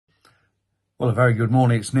Well, a very good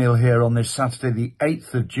morning. It's Neil here on this Saturday, the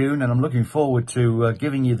 8th of June, and I'm looking forward to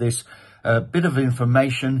giving you this bit of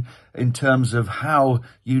information in terms of how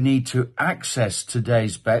you need to access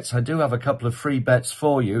today's bets. I do have a couple of free bets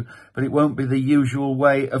for you, but it won't be the usual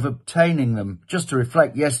way of obtaining them. Just to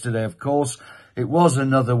reflect yesterday, of course, it was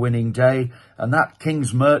another winning day, and that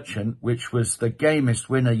King's Merchant, which was the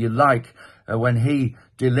gamest winner you like when he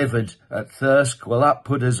delivered at Thirsk, well, that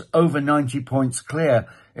put us over 90 points clear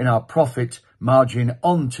in our profit margin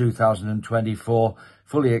on 2024,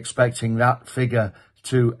 fully expecting that figure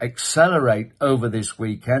to accelerate over this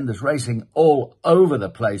weekend. There's racing all over the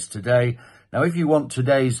place today. Now, if you want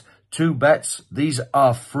today's two bets, these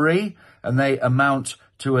are free and they amount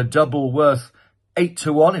to a double worth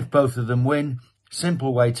 8-1 if both of them win.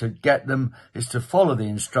 Simple way to get them is to follow the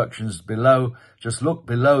instructions below. Just look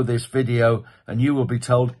below this video and you will be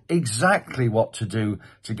told exactly what to do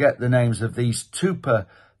to get the names of these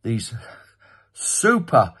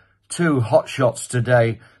super two hot shots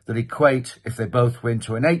today that equate, if they both win,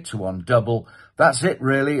 to an 8-1 double. That's it,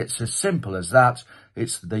 really. It's as simple as that.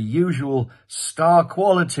 It's the usual star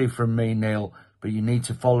quality from me, Neil, but you need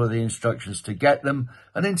to follow the instructions to get them.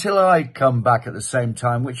 And until I come back at the same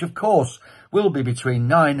time, which of course will be between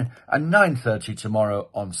 9 and 9:30 tomorrow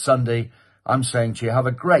on Sunday, I'm saying to you, have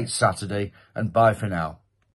a great Saturday and bye for now.